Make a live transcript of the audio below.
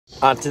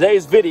On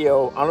today's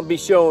video, I'm gonna be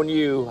showing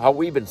you how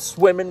we've been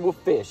swimming with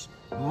fish.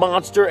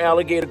 Monster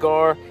alligator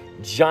gar,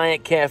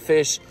 giant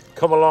catfish.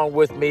 Come along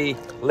with me,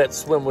 let's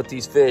swim with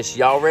these fish.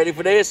 Y'all ready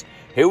for this?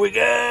 Here we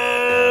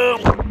go!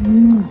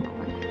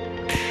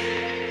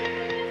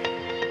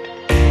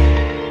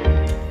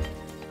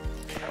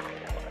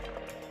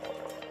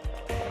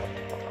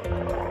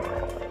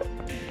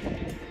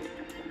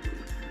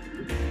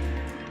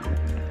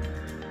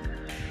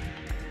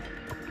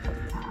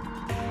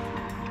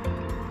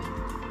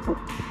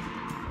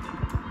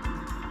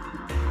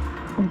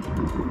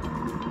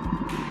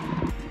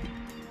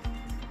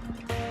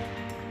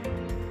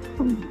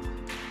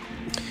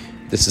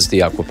 This is the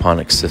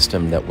aquaponics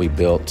system that we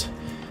built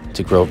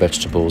to grow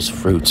vegetables,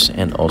 fruits,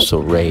 and also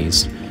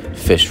raise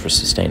fish for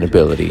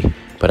sustainability.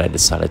 But I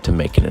decided to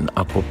make it an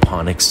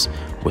aquaponics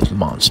with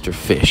monster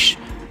fish.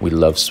 We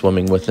love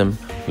swimming with them,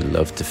 we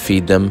love to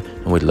feed them,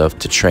 and we love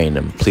to train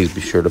them. Please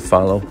be sure to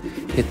follow,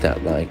 hit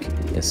that like,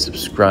 and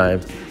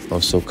subscribe.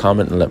 Also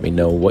comment and let me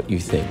know what you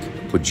think.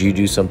 Would you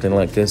do something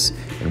like this?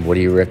 And what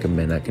do you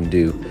recommend I can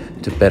do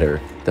to better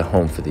the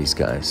home for these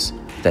guys?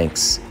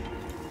 Thanks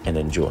and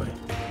enjoy.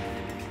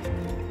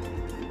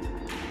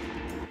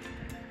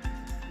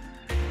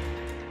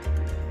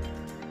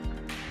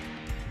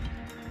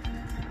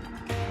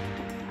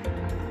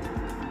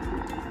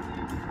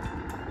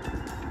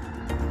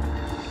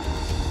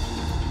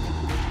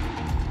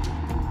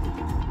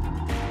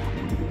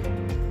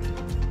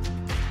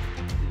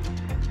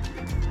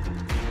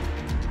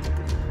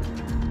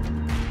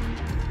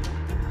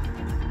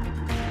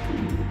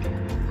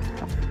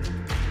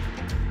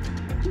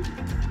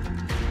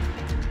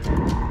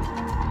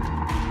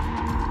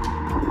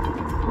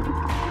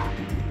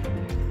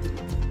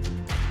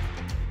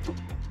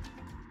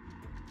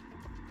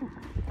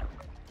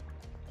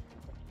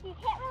 You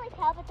can't really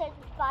tell, but there's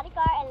a spotted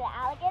gar and an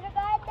alligator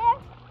gar in there.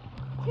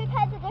 Two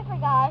kinds of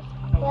different gars.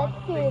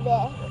 Let's do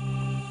this.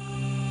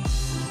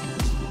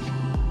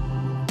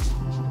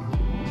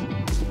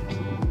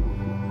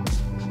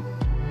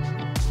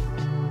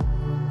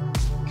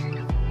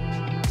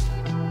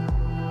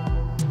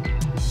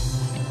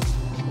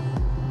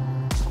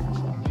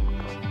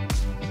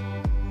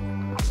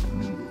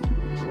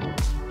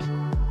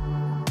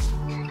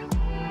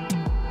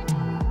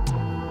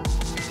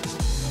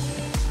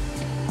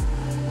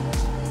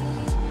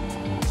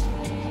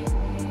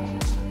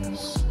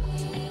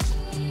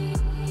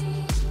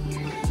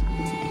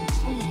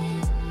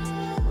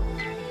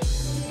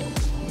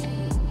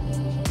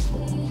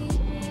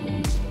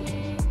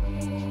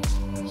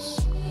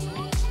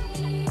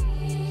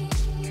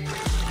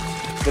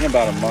 It's been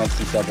about a month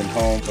since I've been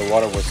home. The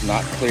water was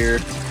not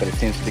cleared, but it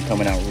seems to be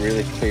coming out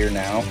really clear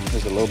now.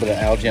 There's a little bit of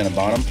algae on the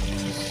bottom,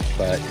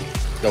 but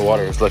the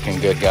water is looking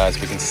good, guys.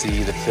 We can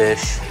see the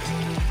fish.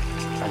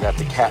 I got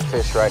the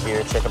catfish right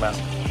here. Check them out.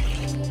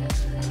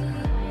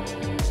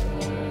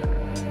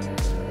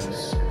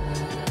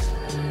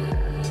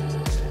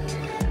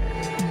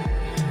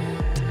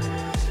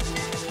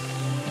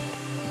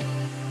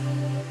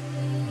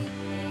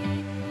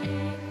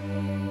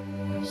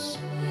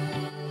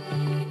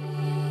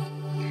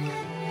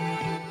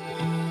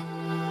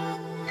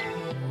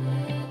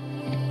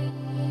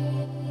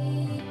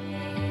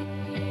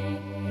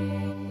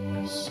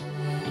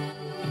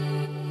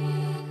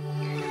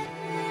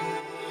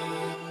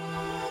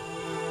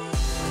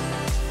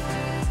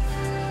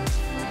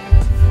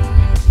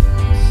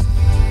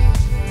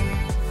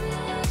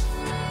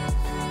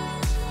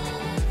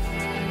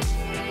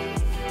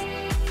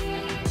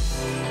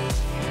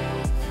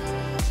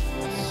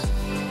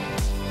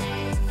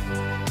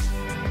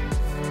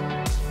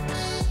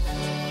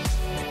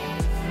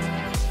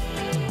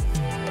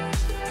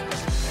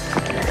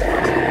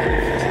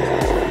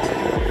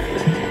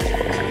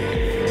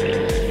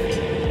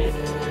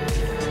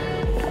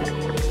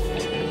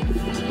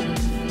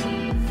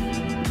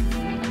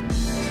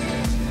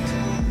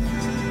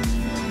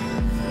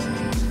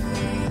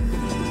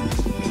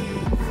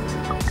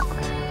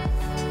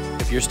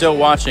 If you're still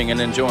watching and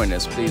enjoying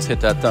this, please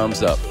hit that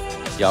thumbs up.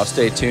 Y'all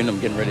stay tuned. I'm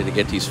getting ready to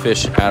get these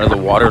fish out of the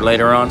water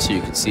later on so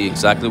you can see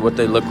exactly what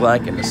they look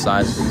like and the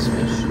size of these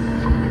fish.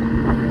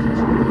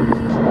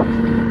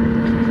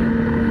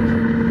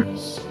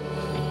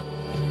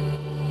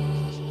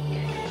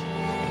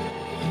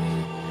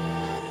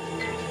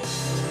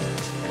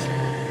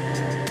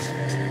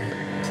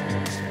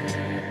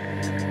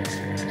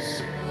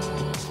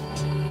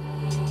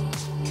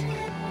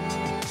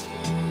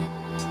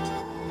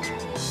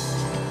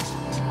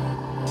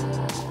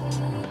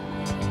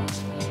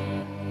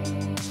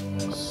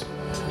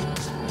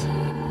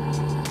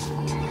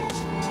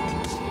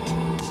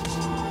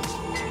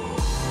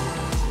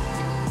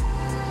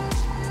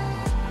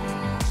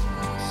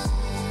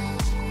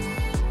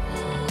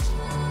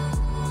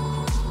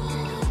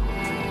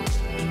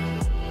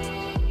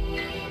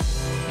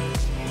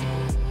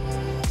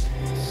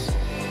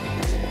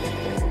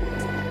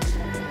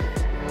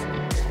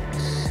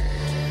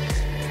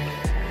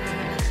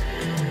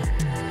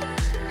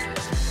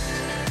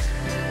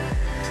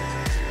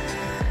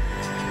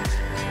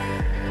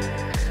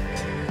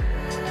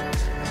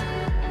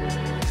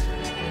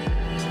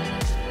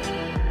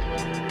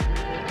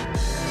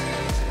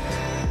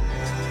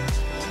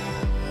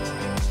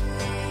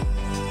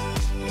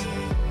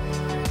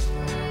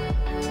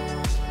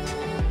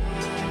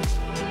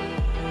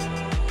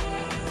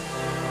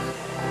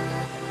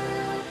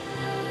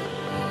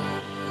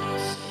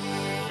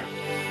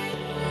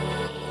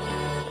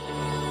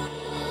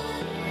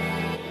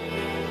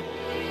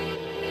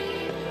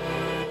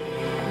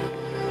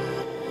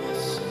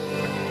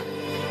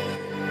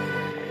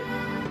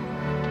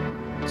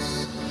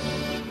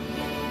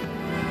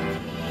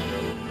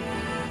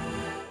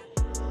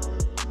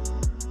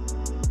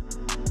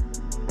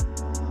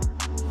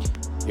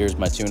 Here's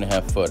my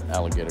 2.5-foot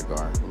alligator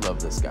gar. Love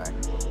this guy.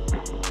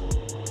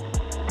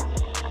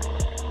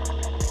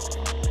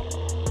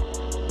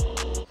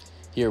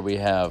 Here we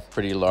have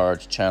pretty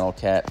large channel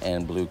cat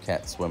and blue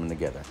cat swimming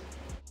together.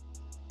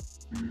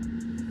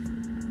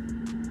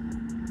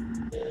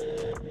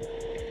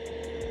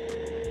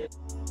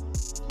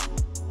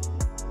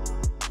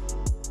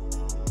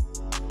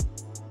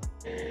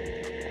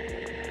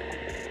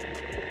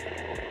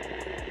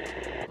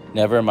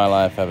 Never in my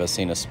life have I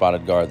seen a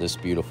spotted gar this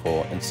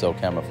beautiful and so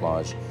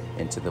camouflaged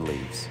into the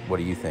leaves. What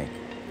do you think?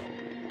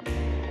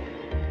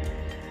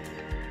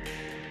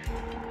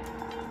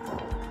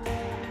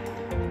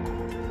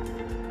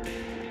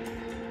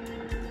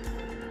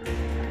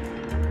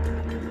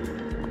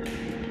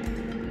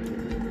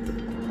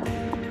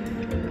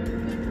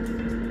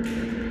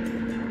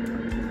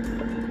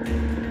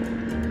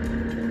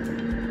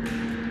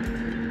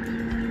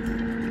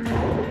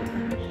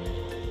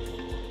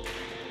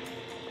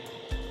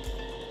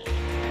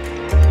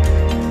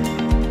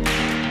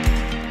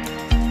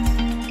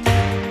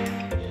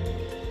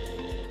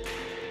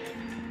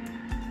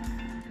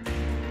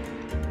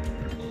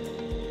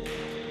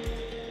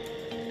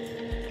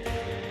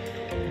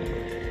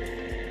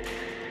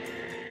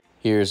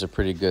 Here's a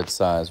pretty good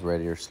size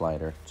red ear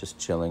slider, just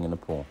chilling in the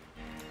pool.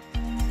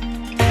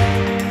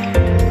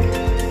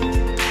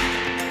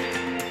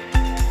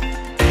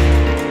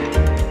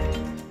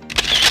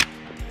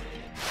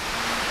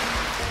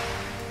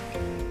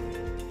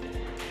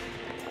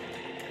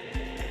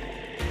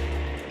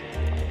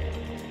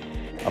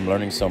 I'm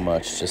learning so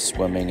much just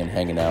swimming and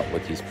hanging out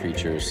with these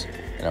creatures,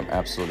 and I'm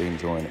absolutely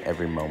enjoying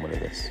every moment of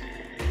this.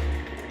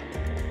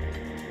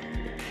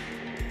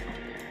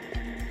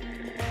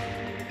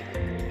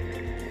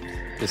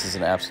 This is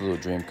an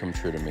absolute dream come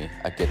true to me.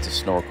 I get to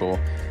snorkel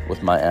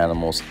with my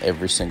animals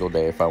every single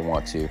day if I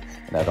want to,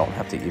 and I don't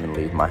have to even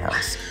leave my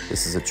house.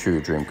 This is a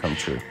true dream come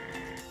true.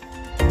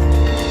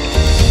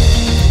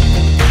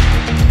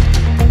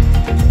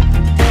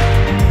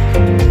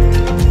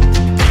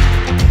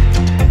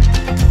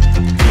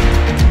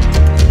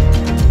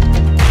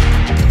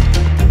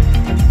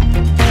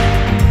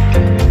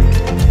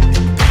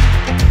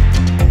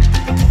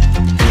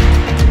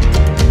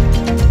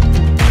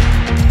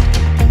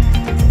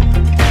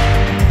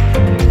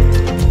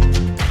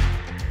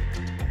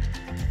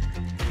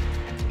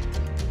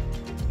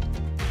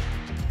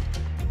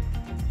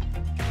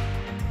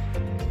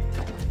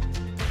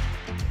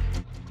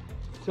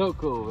 So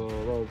cool,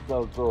 man. That is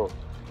so cool.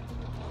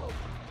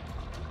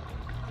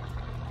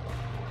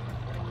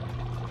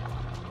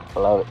 I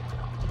love it.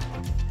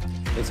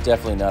 It's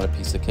definitely not a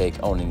piece of cake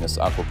owning this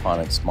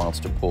aquaponics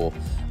monster pool.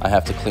 I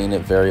have to clean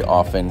it very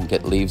often,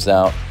 get leaves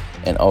out,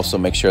 and also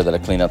make sure that I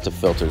clean out the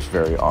filters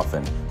very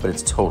often, but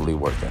it's totally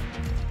worth it.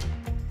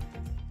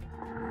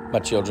 My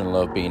children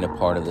love being a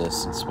part of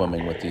this and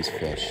swimming with these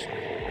fish.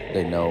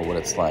 They know what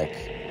it's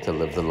like to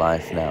live the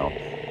life now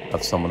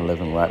of someone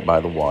living right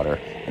by the water,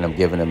 and I'm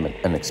giving them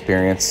an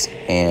experience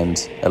and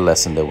a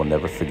lesson they will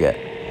never forget.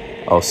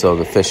 Also,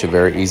 the fish are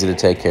very easy to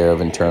take care of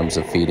in terms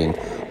of feeding.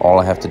 All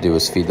I have to do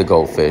is feed the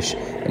goldfish,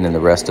 and then the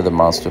rest of the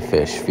monster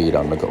fish feed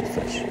on the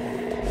goldfish.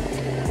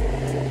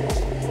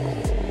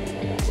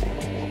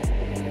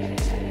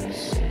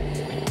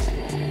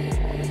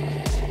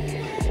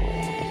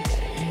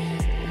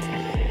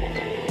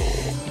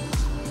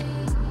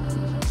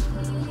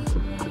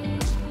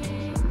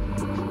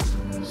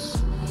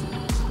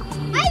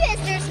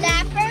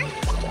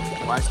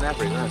 Why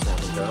snapper? He's not a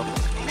snapper, girl.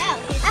 No,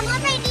 I'm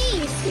on my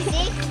knees, see?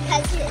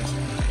 Because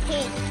he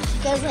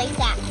goes like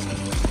that.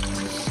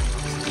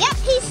 Yep,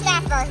 he's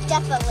Snapper,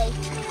 definitely.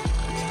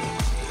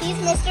 He's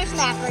Mr.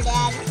 Snapper,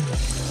 Dad.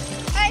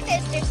 Hi,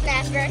 Mr.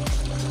 Snapper.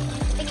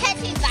 Because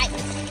he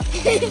bites.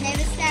 His name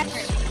is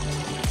Snapper.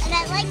 And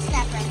I like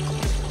Snapper.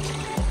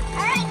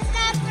 All right,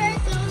 Snapper,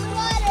 go in the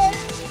water.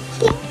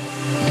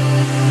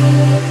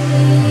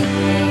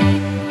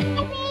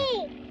 Baby!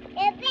 A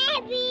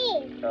baby!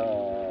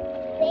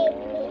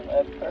 Oh,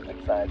 that's perfect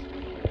size for you.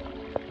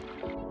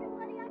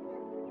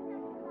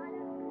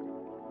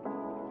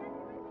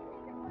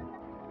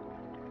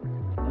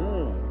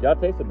 Y'all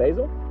taste the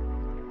basil?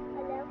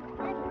 Hello.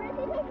 And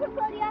Ruthie takes the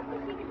photo off so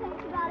she can tell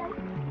us about it.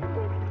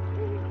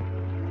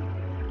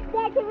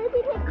 Dad, can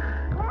Ruthie take...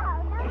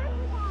 Wow, now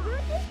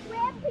Ruthie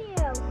swam to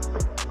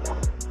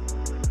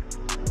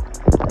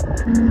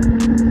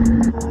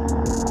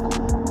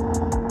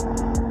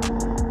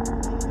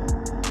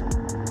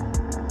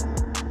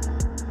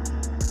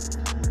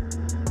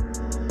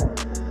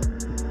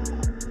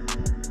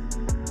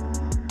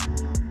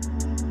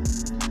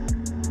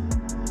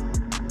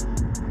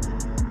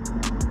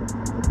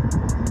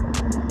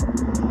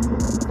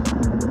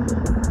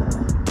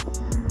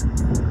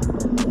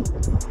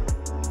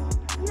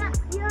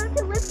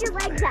your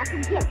legs up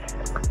and kick.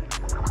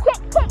 Kick,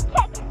 kick,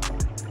 kick.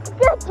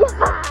 Good job.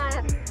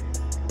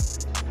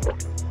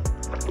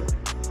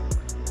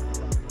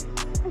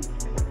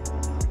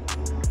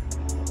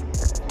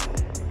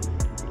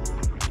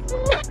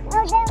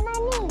 Oh, they're my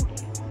knees.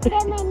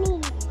 They're my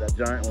knees. That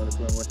giant one to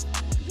swim with.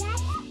 Yep,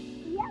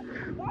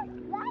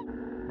 that's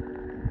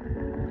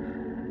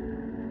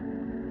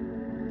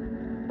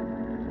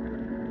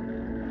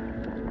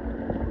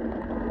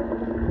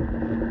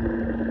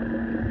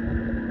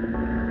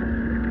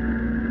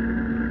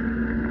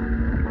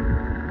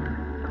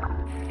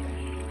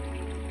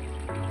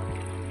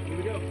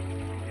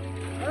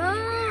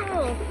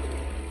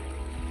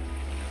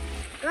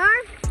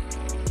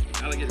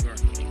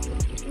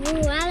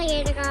Ooh,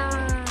 alligator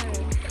gar.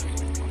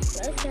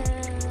 Close up.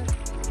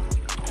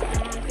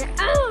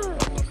 Oh!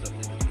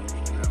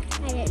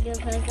 I didn't do a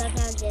close up. I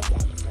just did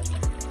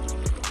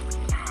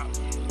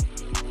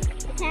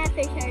the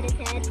catfish hurt his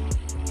head.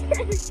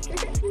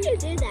 You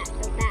do that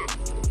so fast.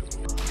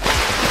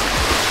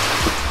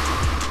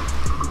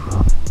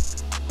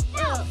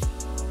 Oh!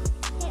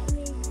 Hit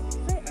me.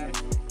 Hurt my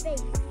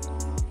face.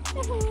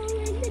 The hole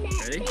in the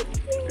net. Ready?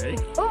 Ready?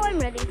 Oh, I'm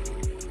ready.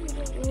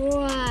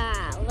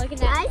 Wow, look at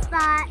that. Nice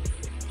spot.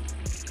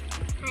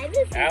 Hi,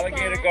 this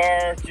Alligator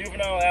gar,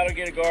 juvenile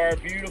alligator gar,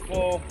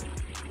 beautiful.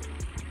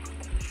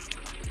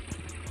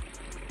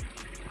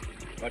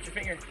 Watch your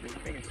finger. Move your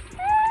fingers.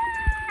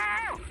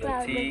 The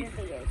Well, teeth.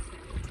 look at this.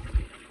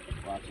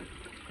 Watch it.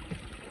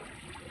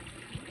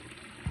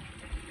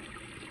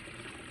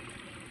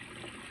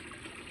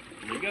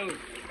 There you go.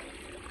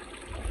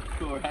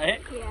 Cool,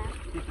 right? Yeah.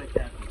 Just like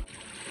that.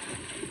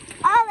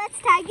 Oh, that's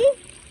Tiggy.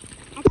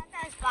 I thought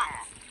that was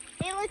spots.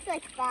 It looks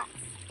like spots.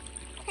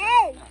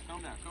 Hey,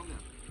 Calm down, calm down.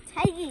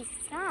 Tiggy,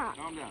 stop.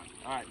 Calm down.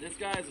 All right, this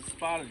guy is a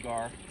spotted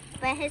gar.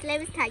 But his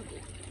name is Tiggy.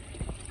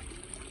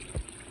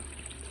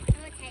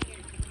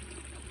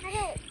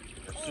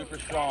 They're super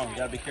strong. You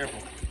gotta be careful.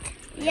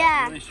 They got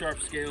Yeah. really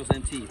sharp scales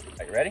and teeth.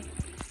 Are you ready?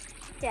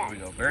 Yeah. Here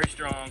we go. Very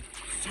strong.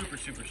 Super,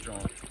 super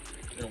strong.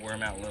 Gonna wear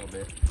him out a little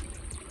bit.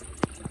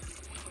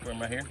 Wear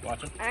him right here.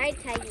 Watch him. All right,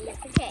 Tiggy.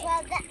 Okay.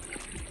 Well, that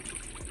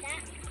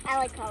I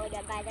like calling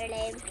them by their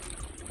name.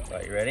 All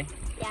right, you ready?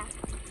 Yeah.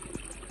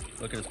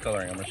 Look at his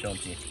coloring. I'm gonna show him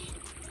to you.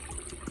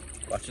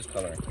 Watch his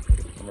coloring.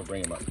 I'm gonna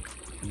bring him up.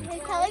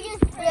 His coloring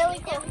is really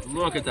cool.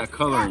 Look at that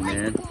coloring,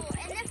 man. Cool.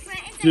 And the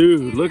front is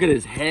Dude, look at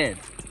his head.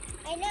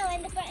 I know,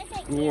 and the front is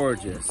like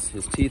Gorgeous.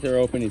 His teeth are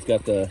open. He's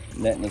got the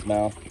net in his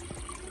mouth.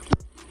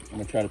 I'm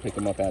gonna try to pick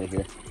him up out of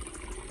here.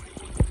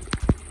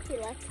 Okay,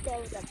 let's go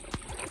with the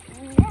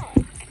net.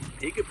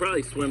 He could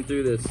probably swim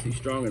through this. He's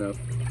strong enough.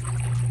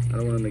 I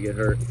don't want him to get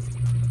hurt.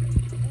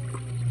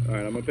 All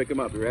right, I'm gonna pick him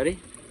up. You ready?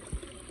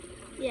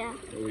 Yeah.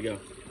 Here we go.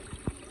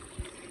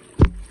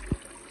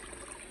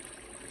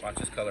 Watch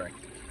his coloring.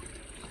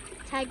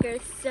 Tiger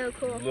is so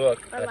cool.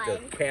 Look Or at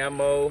lion. the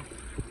camo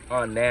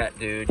on that,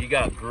 dude. You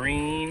got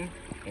green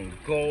and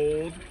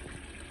gold.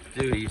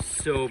 Dude, he's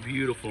so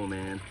beautiful,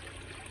 man.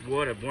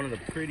 One of the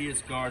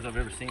prettiest gars I've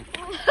ever seen.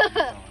 Just like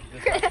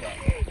that.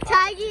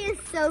 Tiggy is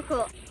so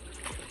cool.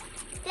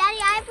 Daddy,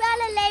 I've got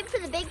a name for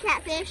the big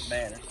catfish.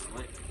 Man, that's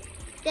slick.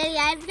 Daddy,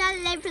 I've got a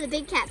name for the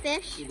big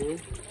catfish. You do?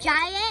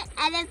 Giant,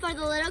 and then for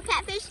the little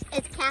catfish,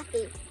 it's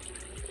Kathy.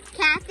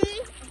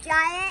 Kathy,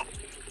 Giant,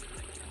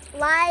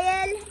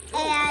 Lion,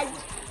 and...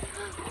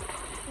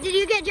 Did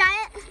you get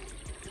Giant?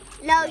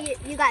 No,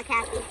 you got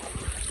Kathy.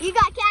 You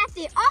got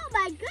Kathy. Oh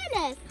my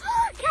goodness.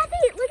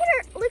 Kathy, look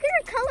at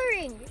her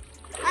coloring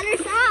on her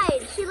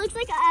side. She looks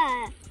like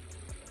a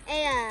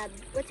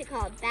what's it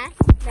called? Bass?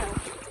 No.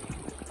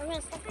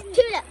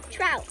 Tuna,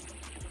 trout.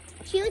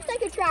 She looks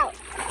like a trout.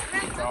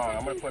 Strong.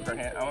 I'm gonna put her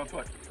hand. I'm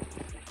gonna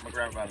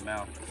grab her by the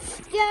mouth.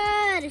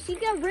 Good. She's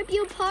gonna rip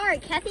you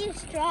apart. Kathy is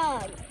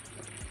strong.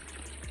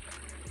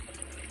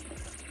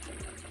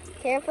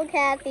 Careful,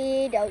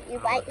 Kathy. Don't you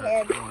bite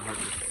him.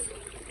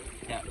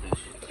 Catfish.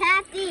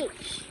 Kathy.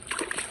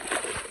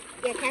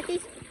 Yeah,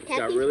 Kathy's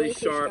Got really way too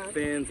sharp strong.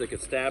 fins that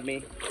could stab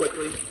me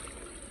quickly. I'm gonna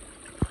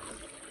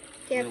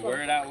Careful.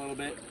 wear it out a little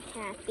bit.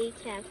 Kathy.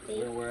 I'm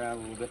gonna wear it out a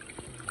little bit.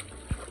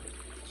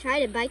 Try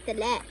to bite the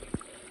net.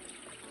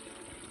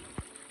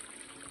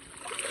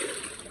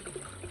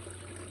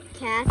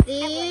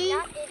 Kathy.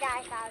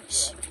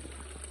 Shh.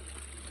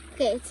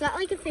 Okay, it's not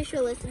like a fish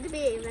will listen to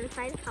me. I'm gonna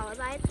try to call it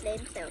by its name,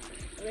 so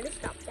I'm gonna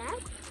stop that.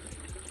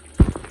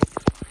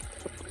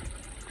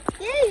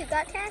 Yeah, you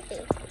got Kathy.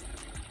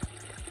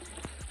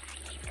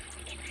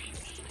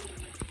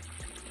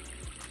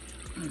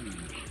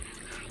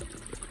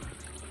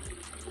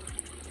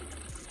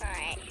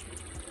 Alright.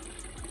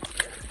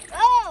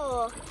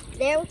 Oh!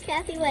 There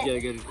Kathy went. You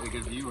get a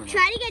good view or not?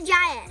 Try to get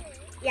Giant.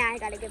 Yeah, I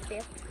got a good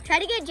view. Try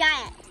to get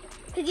Giant.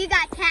 Because you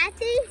got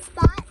Kathy,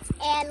 Spots,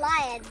 and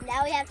Lion.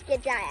 Now we have to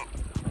get Giant.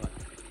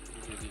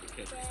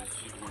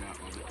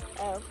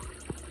 Oh.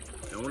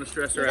 I don't want to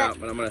stress her out,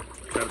 but I'm going to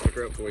try to pick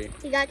her up for you.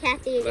 You got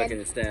Kathy Without again.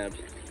 getting stabbed.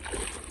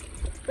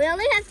 We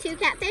only have 2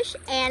 catfish,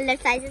 and their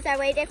sizes are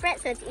way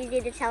different, so it's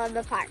easy to tell them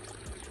apart.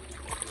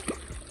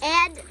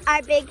 And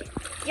our big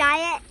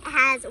Giant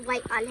has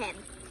white on him.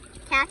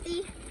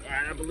 Kathy? All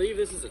right, I believe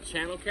this is a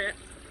channel cat.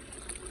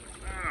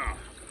 Oh,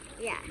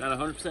 Yeah. not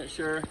 100%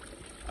 sure.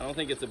 I don't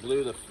think it's a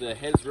blue. The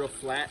head's real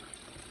flat.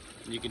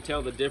 You can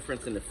tell the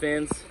difference in the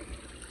fins.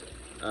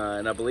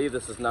 And I believe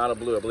this is not a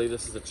blue. I believe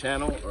this is a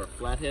channel or a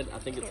flathead. I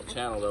think it's a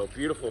channel though.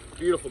 Beautiful,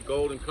 beautiful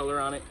golden color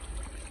on it.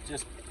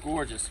 Just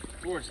gorgeous,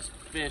 gorgeous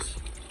fish.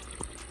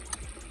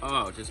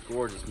 Oh, just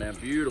gorgeous, man.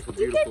 Beautiful,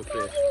 beautiful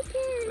fish.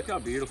 Look how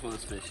beautiful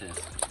this fish is.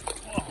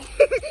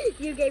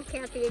 You gave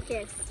Kathy a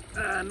kiss.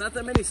 Not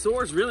that many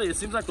sores, really. It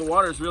seems like the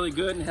water is really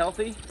good and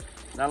healthy.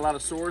 Not a lot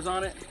of sores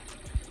on it.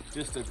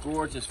 Just a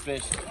gorgeous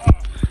fish. Oh,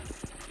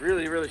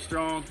 really, really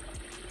strong.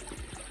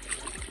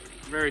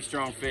 Very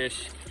strong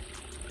fish.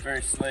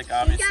 Very slick, She's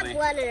obviously. got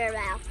blood in her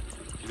mouth.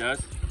 She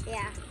does?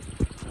 Yeah.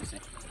 Let me see.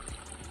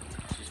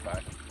 She's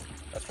fine.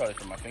 That's probably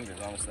from my fingers,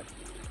 honestly.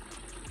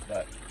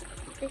 But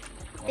from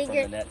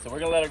the net. So we're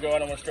gonna let her go. I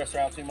don't want to stress her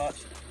out too much.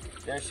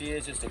 There she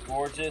is, just a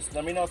gorgeous.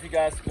 Let me know if you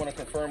guys want to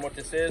confirm what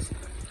this is.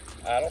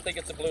 I don't think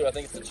it's a blue. I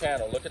think it's a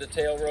channel. Look at the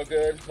tail real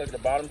good. Look at the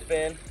bottom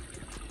fin.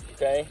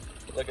 Okay.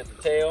 Look at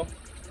the tail.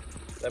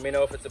 Let me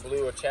know if it's a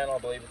blue or channel. I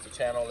believe it's a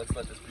channel. Let's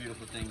let this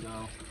beautiful thing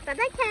go.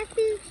 Bye-bye,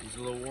 Kathy. She's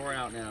a little wore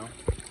out now.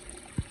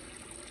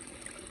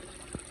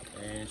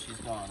 And she's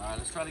gone. All right,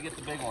 let's try to get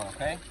the big one,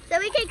 okay? So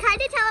we can kind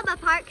of tell them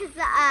apart because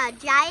the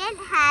giant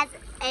has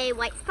a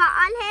white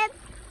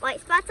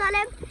spots on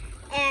him,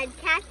 and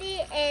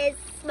Kathy is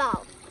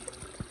small.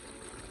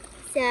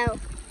 So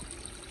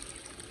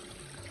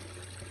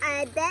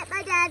I bet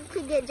my dad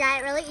could get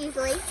giant really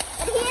easily,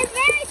 but he is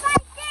very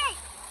feisty.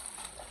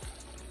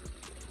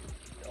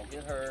 Don't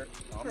get hurt.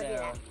 Calm Don't do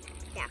down.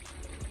 Yeah.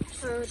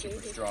 Super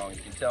strong. You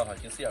can tell.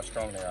 You can see how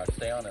strong they are.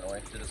 Stay on it,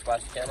 Ori. Did it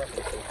splash the camera?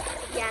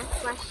 Yeah,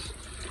 splash.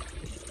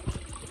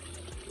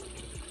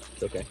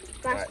 It's okay.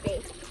 Splash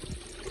base.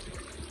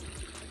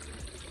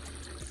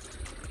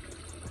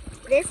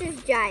 This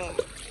is giant.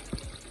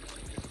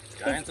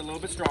 Giant's a little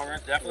bit stronger.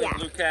 Definitely a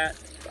blue cat.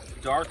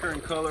 Darker in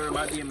color. It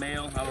might be a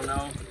male. I don't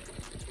know.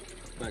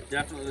 But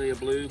definitely a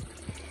blue.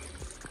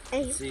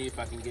 Let's see if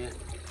I can get.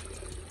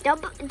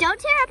 Don't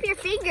tear up your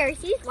fingers.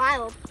 He's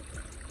wild.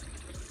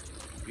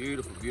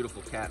 Beautiful,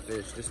 beautiful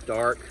catfish. Just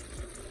dark.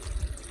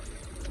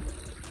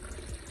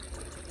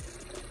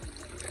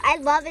 I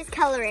love his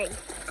coloring.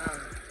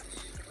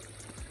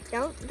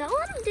 Don't let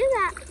him do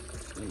that.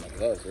 My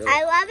gloves, really.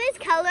 I love his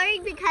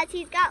coloring because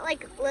he's got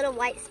like little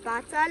white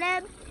spots on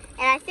him.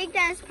 And I think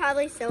that is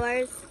probably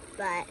sores,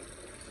 but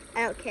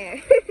I don't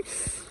care.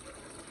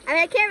 I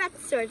mean, I care about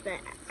the sores, but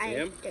I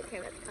don't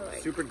care about the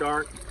coloring. Super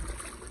dark.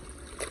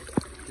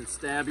 Can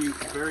stab you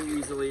very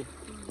easily.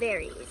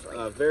 Very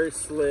easily. Very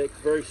slick,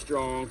 very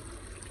strong.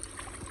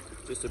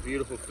 Just a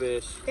beautiful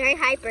fish. Very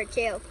hyper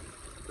too.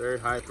 Very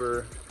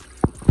hyper.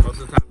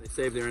 Most of the time they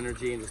save their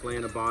energy and just lay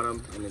on the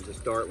bottom and then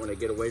just dart when they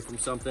get away from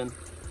something.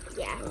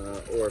 Yeah.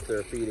 Or if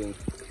they're feeding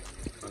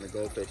on a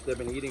goldfish. They've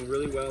been eating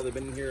really well. They've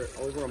been in here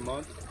over a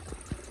month.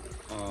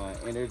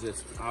 And they're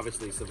just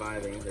obviously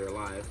surviving. They're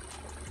alive.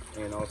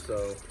 And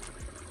also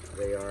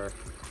they are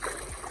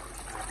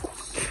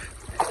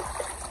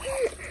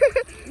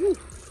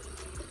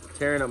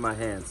tearing up my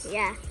hands.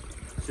 Yeah.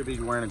 Should be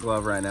wearing a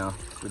glove right now.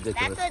 It's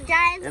ridiculous. That's what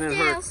giants and it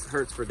do.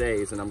 hurts for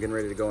days, and I'm getting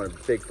ready to go on a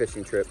big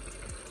fishing trip.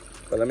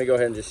 But let me go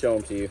ahead and just show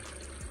them to you.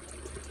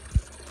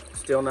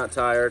 Still not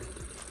tired.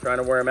 Trying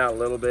to wear them out a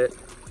little bit.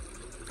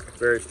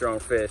 Very strong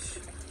fish.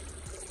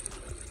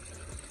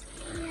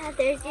 Yeah,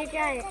 there's your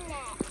giant.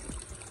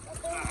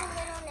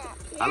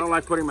 I don't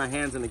like putting my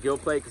hands in the gill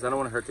plate because I don't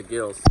want to hurt the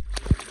gills.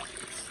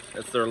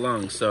 That's their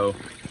lungs, so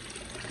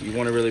you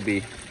want to really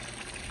be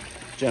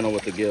gentle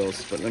with the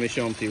gills. But let me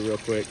show him to you real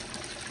quick.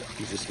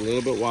 He's just a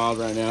little bit wild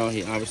right now.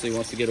 He obviously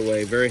wants to get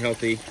away. Very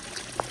healthy,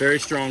 very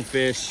strong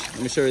fish.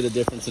 Let me show you the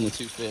difference in the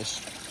two fish.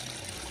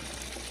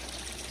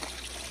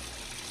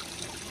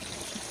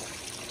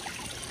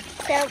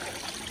 So,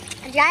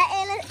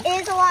 giant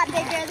is a lot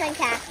bigger than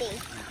Kathy.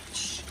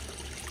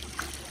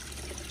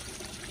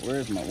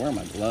 Where are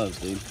my gloves,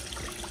 dude?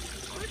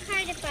 I'm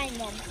trying to find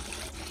them.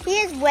 He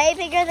is way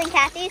bigger than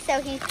Kathy,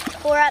 so he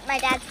tore up my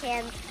dad's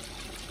hands.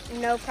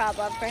 No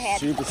problem for him.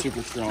 Super,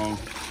 super strong.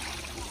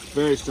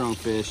 Very strong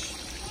fish.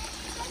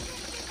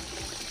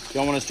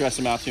 Don't want to stress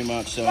him out too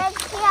much, so. She has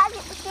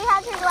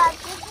her gloves.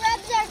 These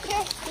gloves are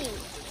crispy.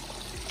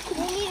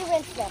 We need to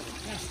rinse them.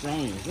 How strong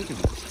he is. Look at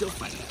him. Still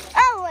fighting.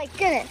 Oh my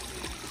goodness.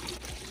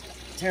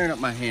 Tearing up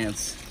my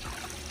hands.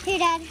 Here,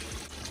 Dad.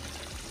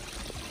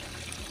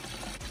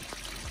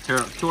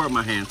 Tore up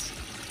my hands.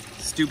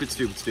 Stupid,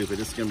 stupid, stupid.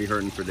 This is going to be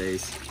hurting for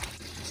days.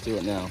 Let's do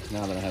it now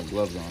that I have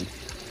gloves on.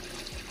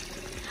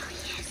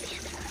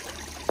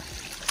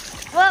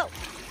 Whoa.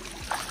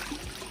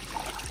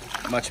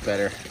 Much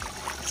better.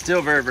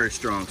 Still very, very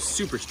strong.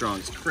 Super strong.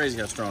 It's crazy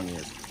how strong he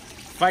is.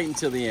 Fighting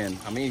till the end.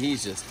 I mean,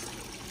 he's just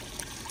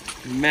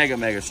mega,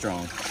 mega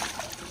strong.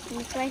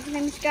 That's why his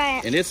name is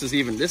Giant. And this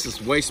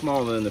is way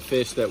smaller than the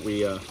fish that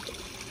we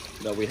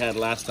had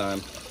last time,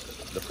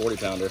 the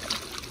 40-pounder.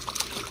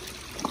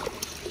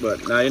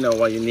 But now you know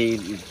what you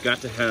need. You've got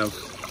to have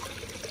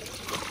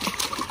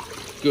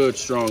good,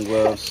 strong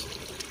gloves.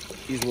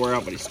 He's wore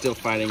out, but he's still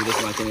fighting. He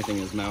doesn't like anything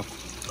in his mouth.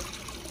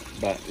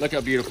 But look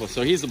how beautiful.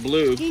 So he's a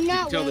blue. Do You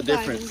not can tell the wear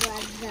difference.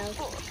 garden gloves,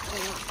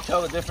 though.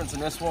 Tell the difference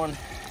in this one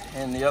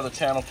and the other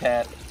channel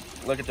cat.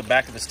 Look at the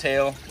back of his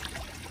tail.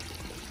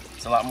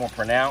 It's a lot more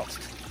pronounced.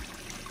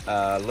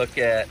 Look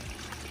at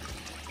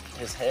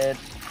his head.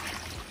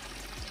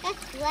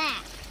 That's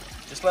black.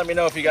 Just let me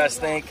know if you guys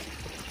think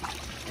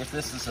if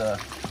this is I'm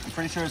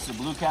pretty sure it's a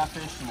blue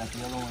catfish and that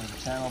the other one is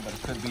a channel, but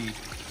it could be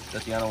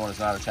that the other one is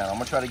not a channel. I'm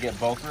gonna try to get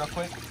both real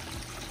quick,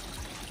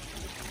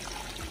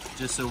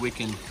 just so we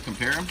can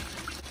compare them.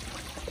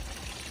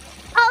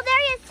 Oh, there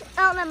he is.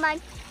 Oh, never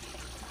mind.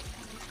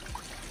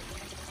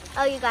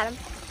 Oh, you got him.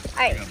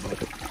 All right.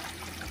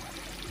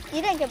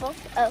 You didn't get both?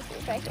 Oh,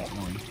 it's right here.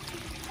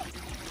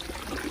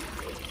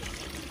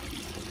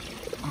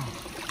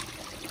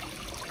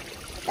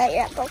 That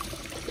you're at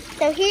both.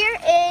 So here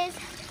is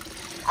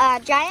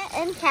Giant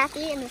and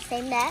Kathy in the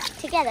same net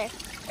together.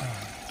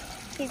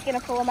 He's gonna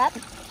pull them up.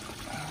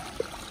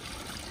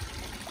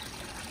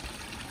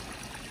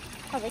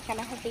 Probably kind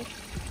of heavy.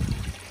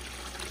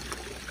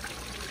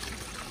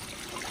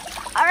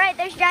 All right,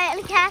 there's Giant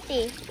and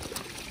Kathy.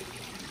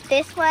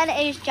 This one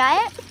is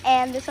Giant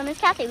and this one is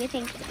Kathy. We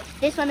think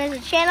this one is a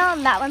channel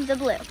and that one's a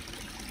blue.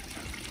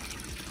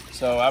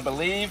 So I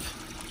believe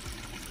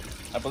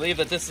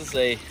that this is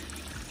a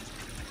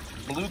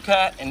blue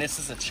cat and this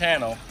is a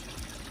channel.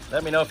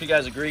 Let me know if you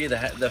guys agree. The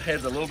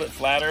head's a little bit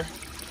flatter.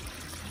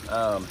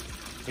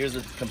 Here's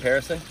a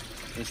comparison.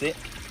 You see it?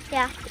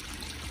 Yeah.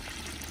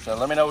 So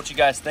let me know what you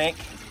guys think.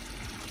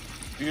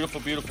 Beautiful,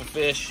 beautiful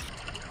fish.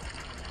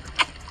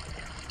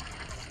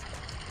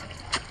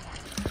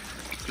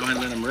 Go ahead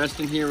and let them rest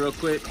in here real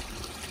quick.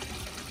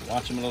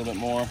 Watch them a little bit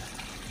more.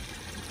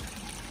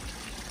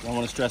 Don't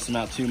want to stress them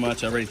out too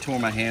much. I already tore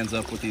my hands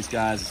up with these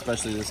guys,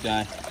 especially this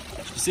guy. As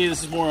you can see,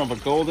 this is more of a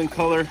golden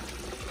color.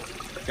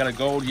 Got a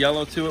gold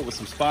yellow to it with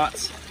some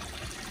spots.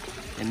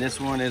 And this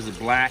one is a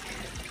black.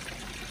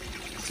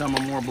 Some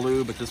are more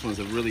blue, but this one's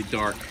a really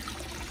dark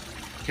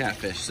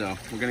catfish. So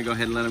we're gonna go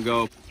ahead and let him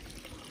go.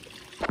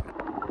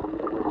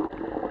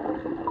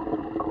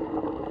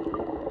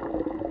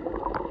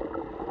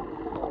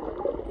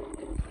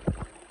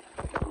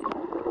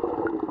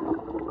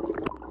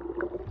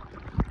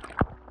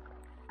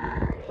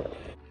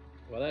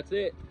 Well, that's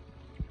it.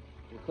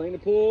 We cleaned the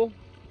pool.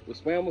 We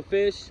swam with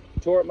fish.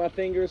 Tore up my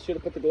fingers. Should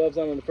have put the gloves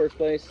on in the first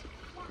place.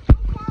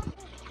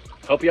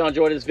 Hope y'all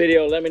enjoyed this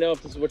video. Let me know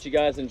if this is what you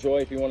guys enjoy.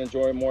 If you want to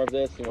enjoy more of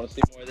this, you want to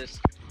see more of this,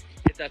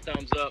 hit that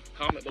thumbs up.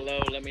 Comment below.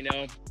 Let me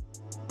know.